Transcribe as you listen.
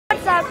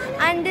up?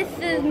 And this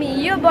is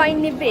me, your boy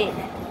Nibe,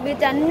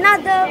 with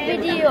another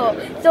video.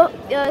 So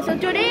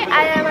today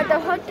I am at the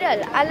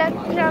hotel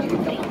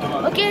Alakapuri.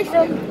 Okay,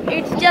 so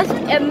it's just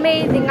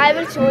amazing. I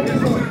will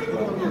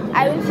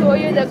show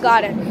you the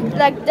garden.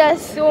 Like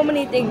there's so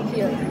many things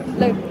here.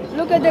 Like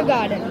look at the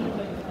garden.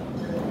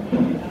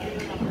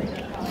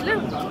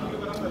 Look,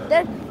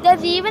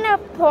 there's even a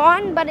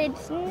pond, but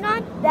it's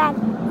not that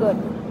good.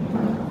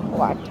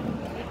 What?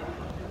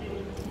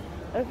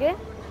 Okay.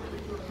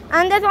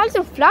 And there's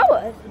also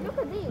flowers. Look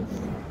at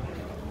these.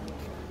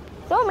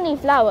 So many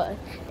flowers.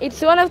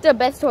 It's one of the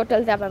best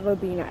hotels I've ever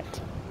been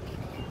at.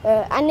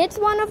 And it's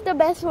one of the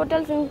best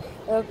hotels in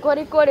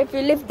Kozhikode if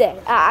you live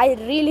there. I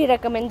really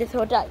recommend this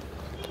hotel.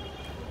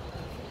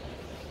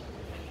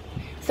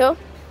 So,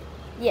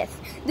 yes.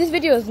 This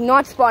video is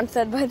not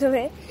sponsored, by the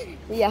way.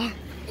 Yeah.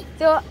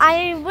 So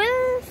I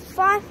will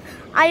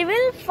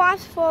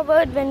fast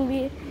forward when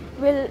we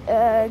will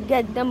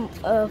get the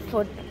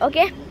food.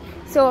 Okay.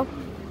 So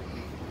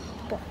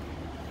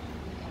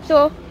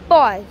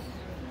pause.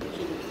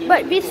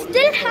 But we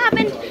still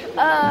haven't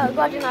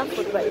gotten our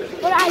food.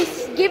 But I'll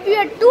give you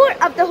a tour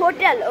of the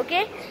hotel.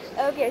 Okay.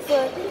 Okay.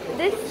 So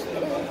this is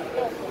the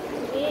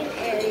main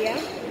area.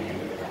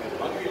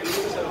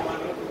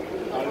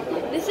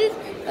 This is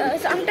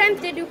sometimes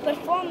they do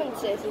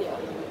performances here.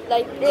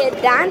 Like they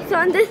dance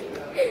on this.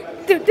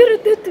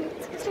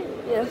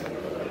 Yeah.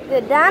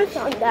 They dance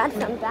on that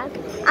sometimes.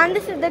 And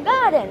this is the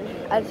garden.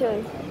 I'll show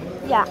you.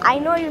 Yeah, I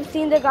know you've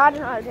seen the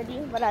garden already,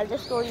 but I'll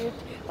just show you it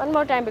one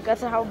more time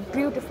because of how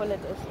beautiful it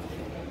is.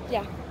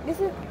 Yeah, this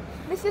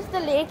is the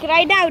lake.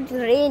 Right now it's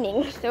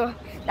raining, so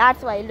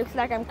that's why it looks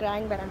like I'm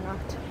crying, but I'm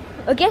not.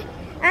 Okay?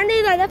 And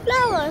these are the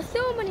flowers.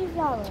 So many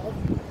flowers.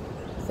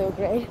 So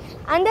great.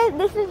 And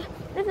this is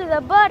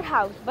a bird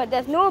house, but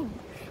there's no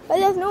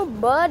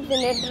birds in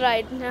it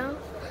right now.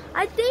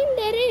 I think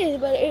there is,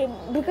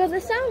 but because the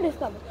sound is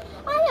coming.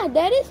 Oh yeah,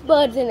 there is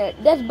birds in it.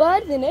 There's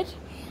birds in it.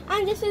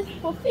 And this is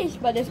for fish,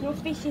 but there's no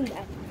fish in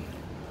that.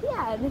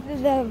 Yeah, this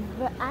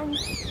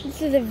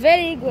is a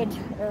very good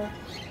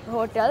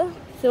hotel.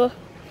 So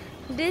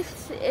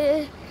this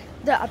is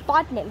the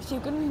apartments.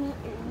 You can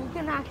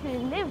actually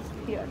live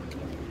here.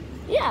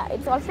 Yeah,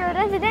 it's also a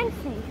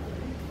residency.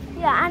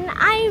 Yeah, and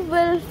I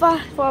will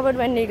fast forward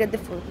when we get the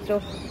food.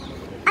 So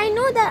I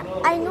know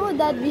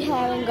that we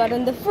haven't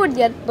gotten the food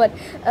yet, but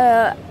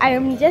I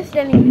am just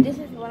telling you, this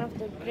is one of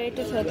the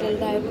greatest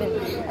hotels I've been.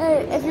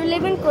 If you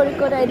live in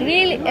Kozhikode,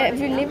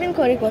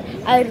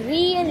 I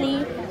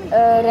really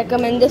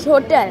recommend this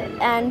hotel,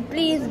 and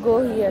please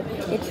go here.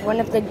 It's one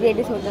of the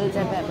greatest hotels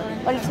I've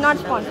ever. But it's not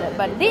sponsored.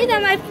 But these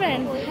are my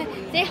friends.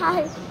 Say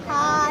hi.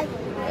 Hi.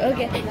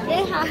 Okay.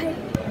 Say hi.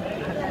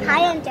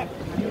 Hi, Anjan.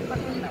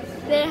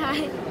 Say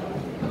hi.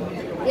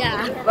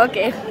 Yeah,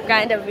 okay,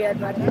 kind of weird,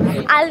 but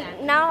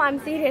now I'm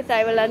serious.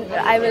 I will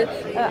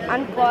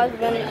unpause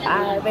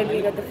when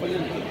we get the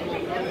food.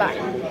 Bye.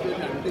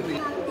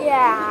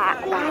 Yeah,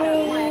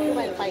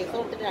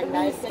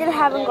 I still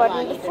haven't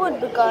gotten the food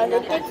because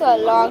it takes a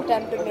long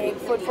time to make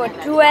food for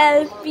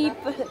 12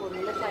 people.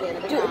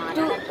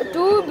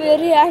 Two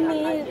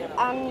biryanis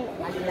and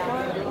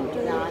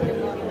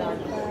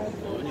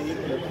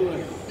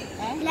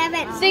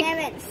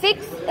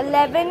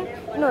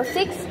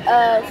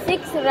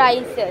 6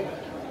 rices.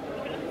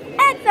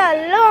 That's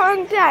a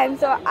long time,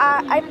 so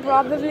I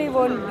probably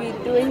won't be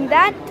doing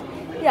that.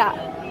 Yeah,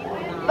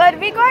 but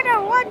we got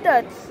a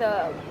water,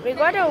 sir.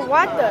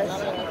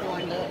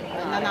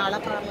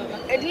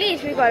 At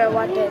least we got a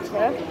water,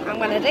 sir. I'm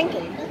gonna drink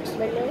it.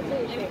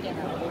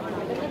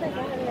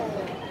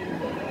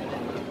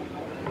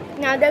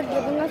 Now they're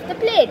giving us the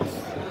plates.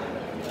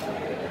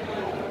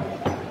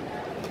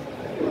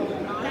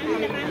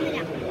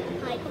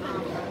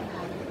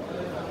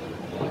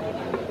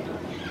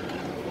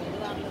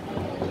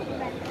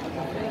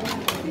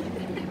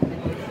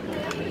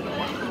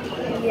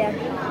 Yeah.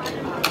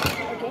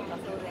 Okay.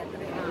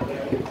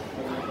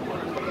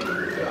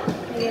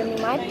 You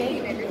might be.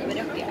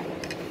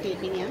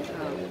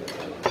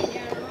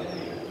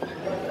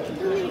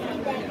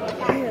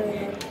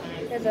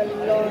 There's a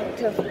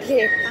lot of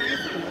cake.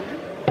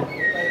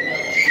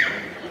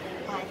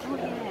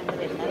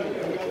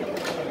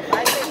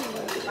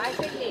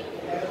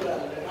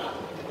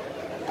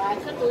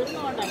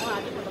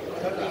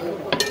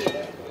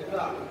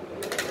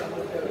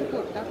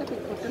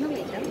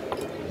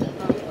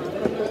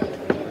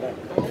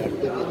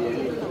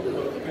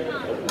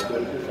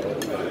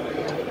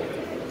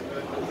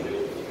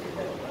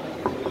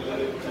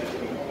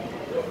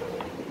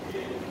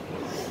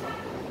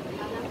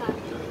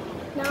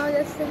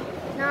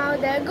 Now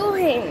they're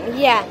going.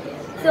 Yeah.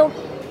 So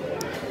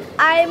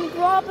I'm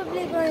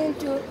probably going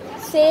to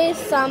say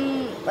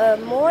some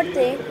more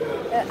thing.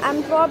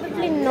 I'm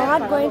probably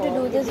not going to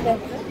do this when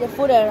the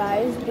food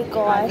arrives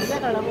because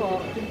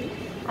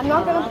I'm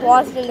not going to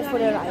pause till the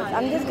food arrives.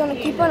 I'm just going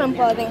to keep on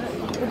pausing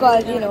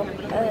because it'll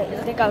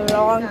take a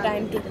long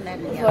time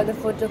for the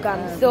food to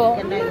come. So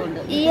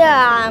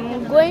yeah,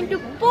 I'm going to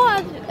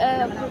pause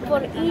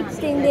for each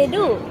thing they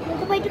do.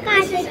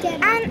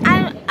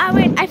 And Ah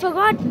wait, I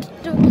forgot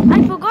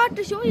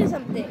to show you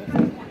something.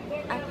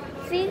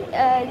 See,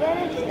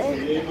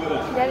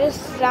 there is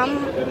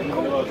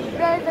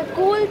a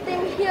cool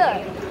thing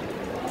here.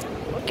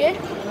 Okay.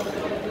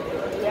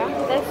 Yeah,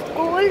 there's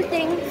cool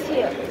things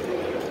here.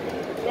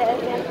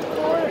 There's a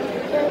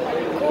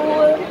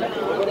cool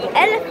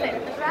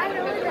elephant right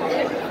over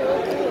there.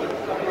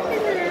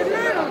 There's a little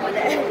man over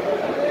there.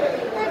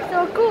 That's so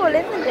cool,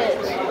 isn't it?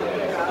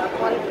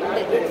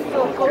 It's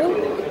so cool.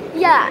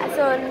 Yeah,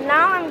 so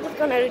now I'm just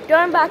gonna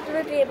return back to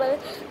the table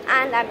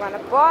and I'm gonna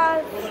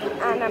pause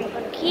and I'm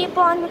gonna keep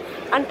on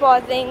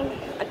unpausing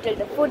until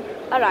the food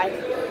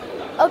arrives.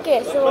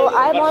 Okay, so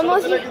I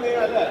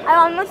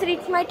almost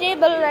reached my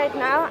table right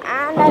now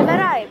and I've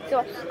arrived.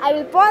 So I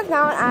will pause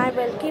now and I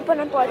will keep on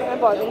unpausing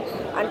and pausing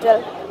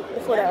until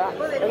the food arrives.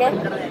 Okay?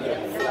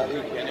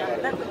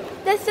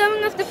 They're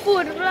serving us the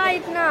food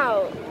right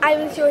now. I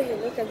will show you.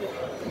 Look at this.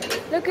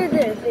 Look at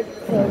this. It's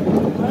so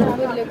good. The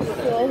food looks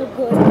so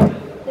good.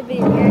 The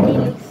biryani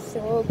looks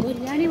so good. It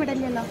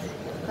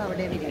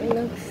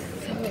looks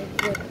so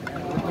good.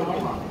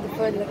 The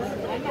food looks so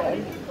good.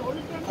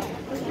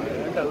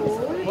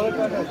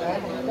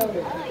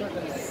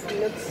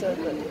 Looks so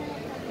good.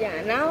 Yeah,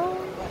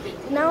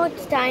 now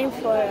it's time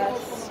for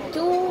us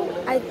to,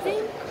 I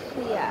think,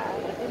 yeah.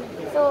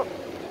 So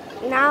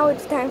now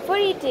it's time for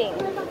eating.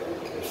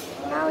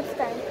 Now it's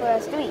time for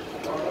us to eat.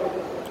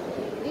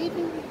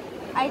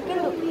 I can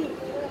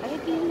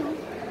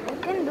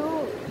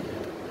do.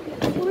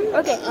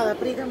 Okay.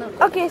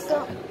 Okay,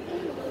 so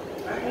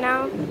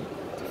now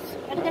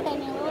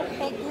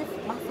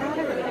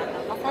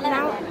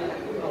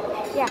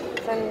yeah,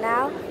 so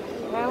now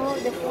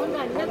the food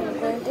I'm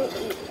going to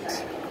eat.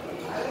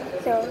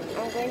 So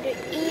I'm going to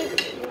eat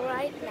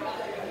right now.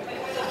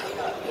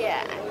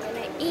 Yeah, I'm going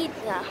to eat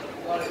now.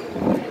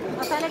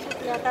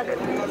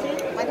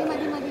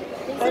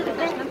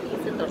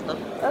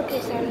 Okay,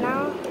 so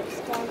now it's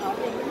time.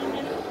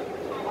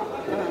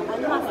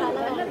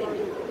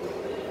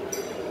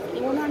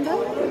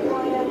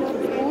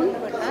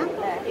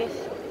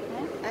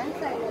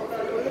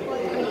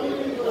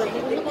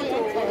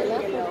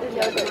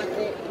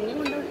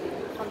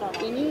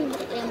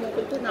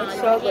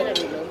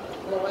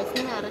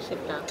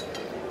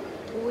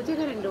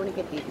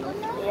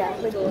 Yeah,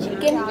 with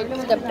chicken,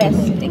 it's the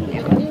best thing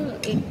ever.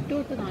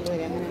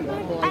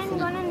 I'm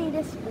gonna need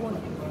a spoon.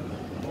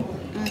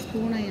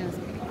 Spoon I ask.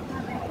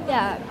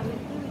 Yeah.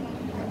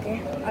 Okay,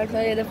 I'll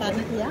show you the first.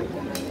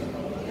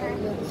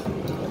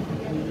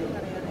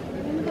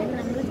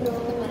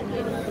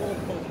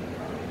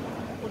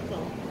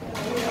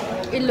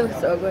 It looks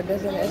so good,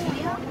 doesn't it?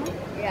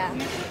 Yeah.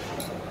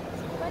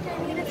 But I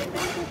need a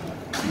spoon.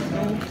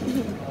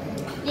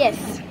 Yes.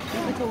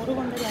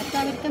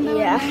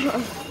 Yeah.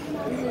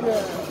 This is the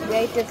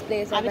greatest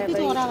place I've ever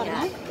eaten.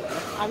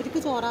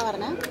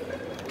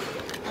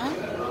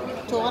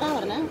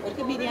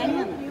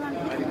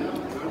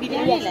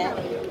 Yes.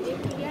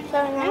 So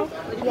now,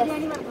 yes.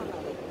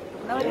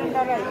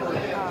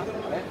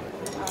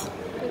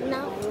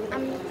 Now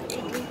I'm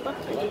eating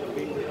buffalo.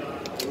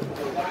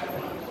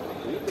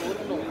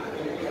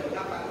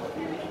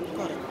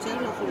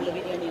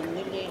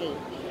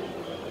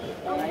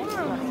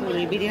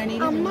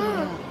 Amma.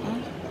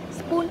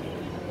 Spoon.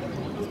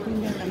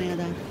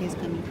 He's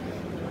coming.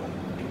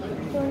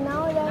 So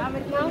now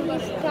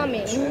he's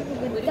coming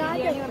with that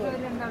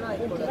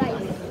with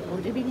rice.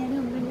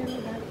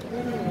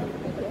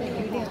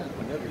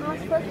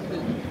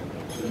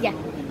 Yeah.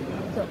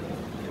 So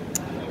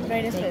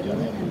greatest place.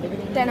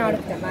 10 out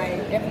of 10. I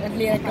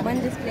definitely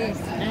recommend this place.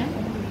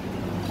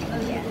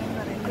 Yeah.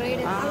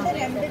 Greatest.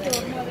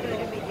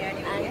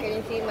 And can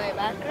you see my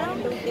background?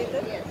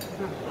 Yes.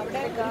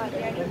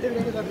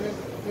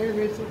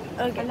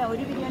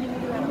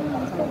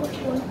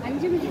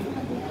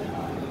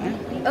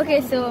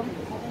 Okay, so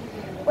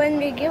when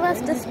we give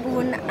us the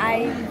spoon,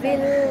 I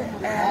will.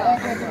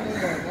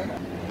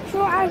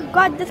 So I've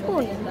got the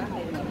spoon.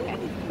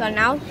 So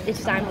now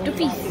it's time to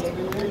feast.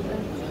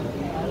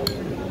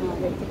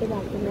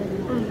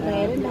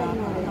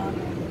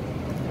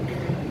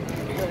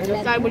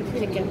 Let's start with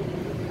chicken.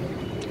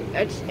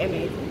 It's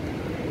amazing.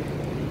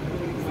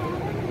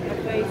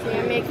 That's why you see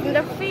I'm making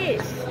the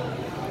face.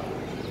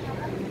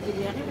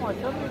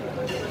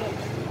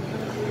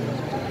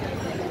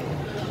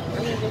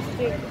 Let me just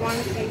take one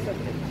piece of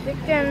the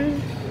chicken.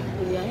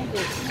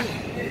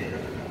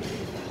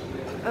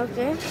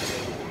 Okay.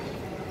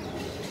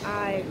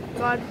 I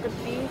got the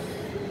piece.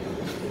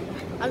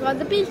 I got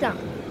the pizza.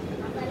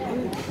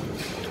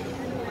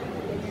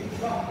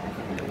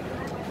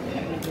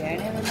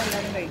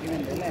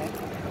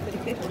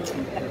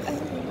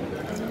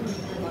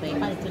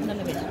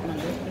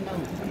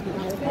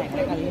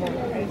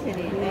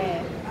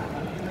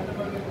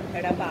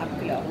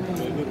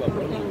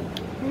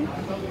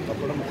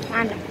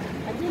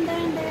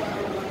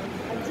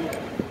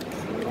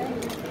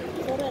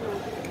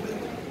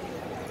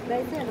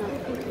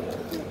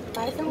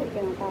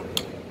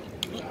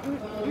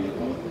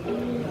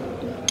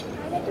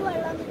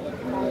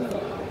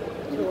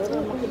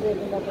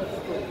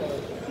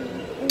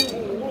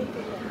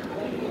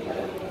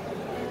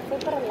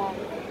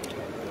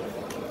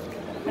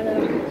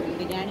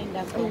 Biryani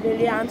ഉണ്ടാക്കും.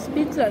 I'm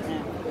speechless.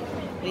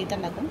 Preetha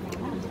ഉണ്ടാക്കും.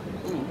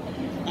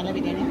 നല്ല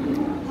biryani.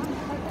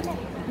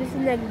 This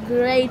is the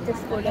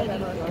greatest food I've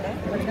ever had.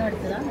 ഇവിടുന്ന്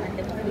പഠിച്ചതാ?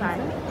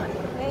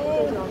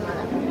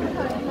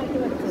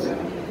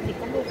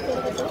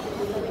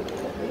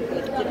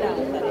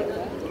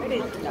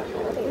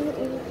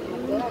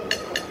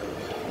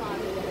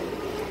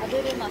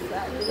 അതൊരു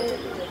മസാല ചോറ്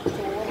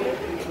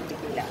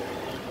ഇല്ല.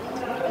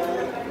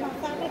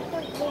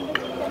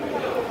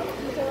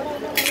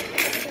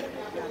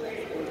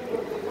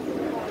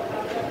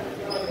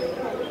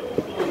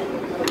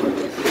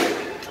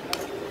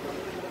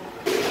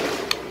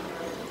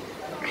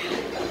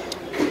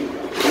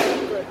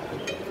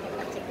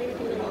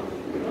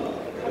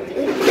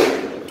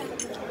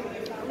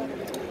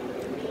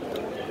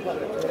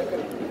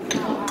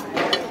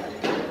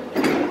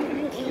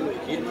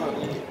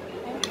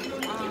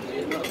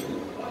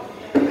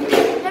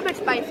 It's a bit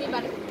spicy,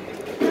 but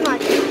it's not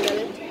handle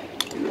it.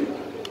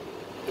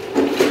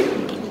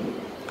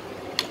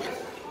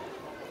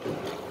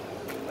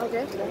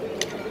 Okay.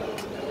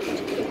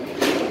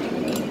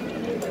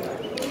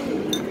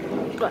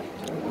 Good.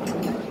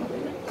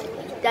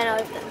 10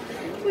 out of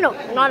 10. No,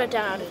 not a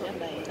 10 out of 10.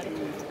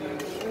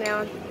 No,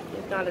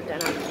 it's not a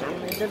 10 out of 10.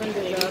 It doesn't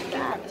deserve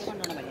that.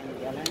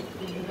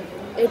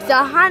 It's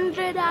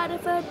 100 out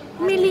of a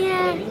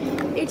million.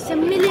 It's a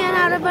million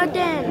out of a 10.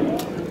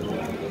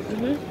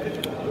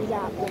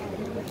 Yeah.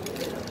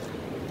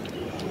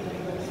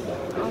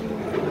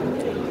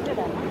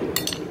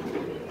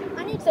 I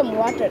need some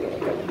water.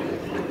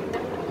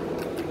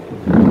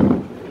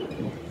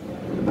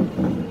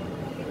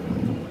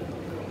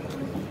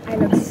 I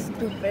look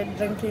stupid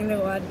drinking the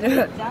water.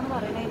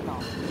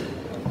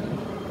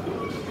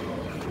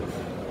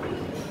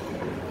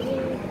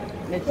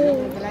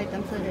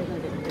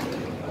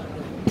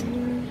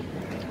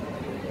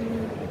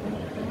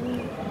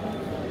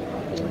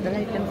 കൂടുതൽ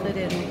items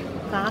വരുന്നു.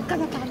 കാക്ക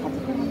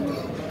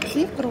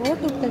See, crow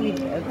took the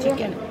video,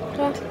 chicken.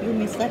 You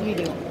missed that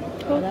video.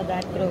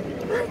 That crow.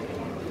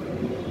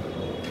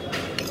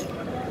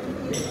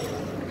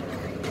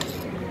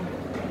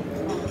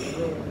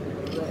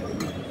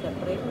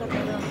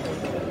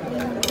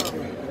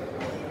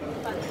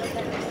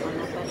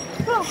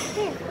 Crow,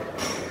 here.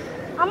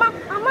 Amma.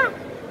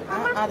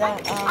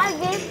 I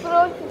gave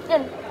crow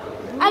chicken.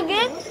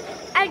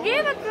 I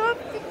gave a crow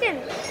chicken.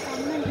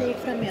 Come and take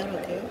from here,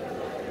 okay?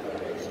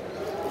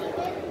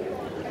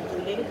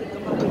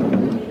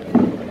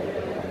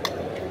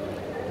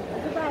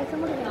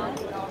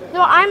 So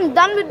I'm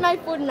done with my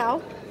food now.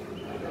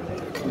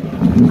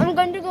 I'm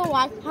going to go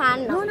wash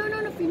hand now. No,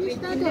 finish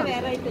that one.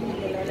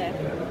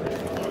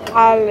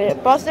 I'll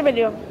pause the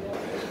video.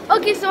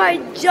 Okay, so I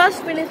just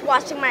finished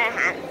washing my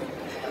hands.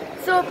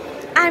 So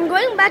I'm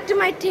going back to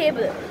my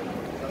table.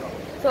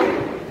 So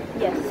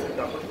yes,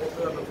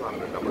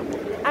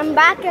 I'm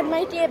back at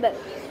my table,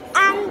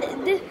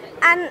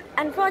 and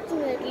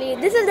unfortunately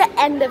this is the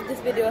end of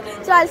this video.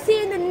 So I'll see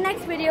you in the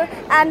next video,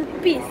 and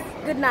peace.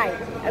 Good night.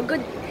 A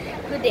good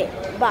day.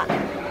 Bye.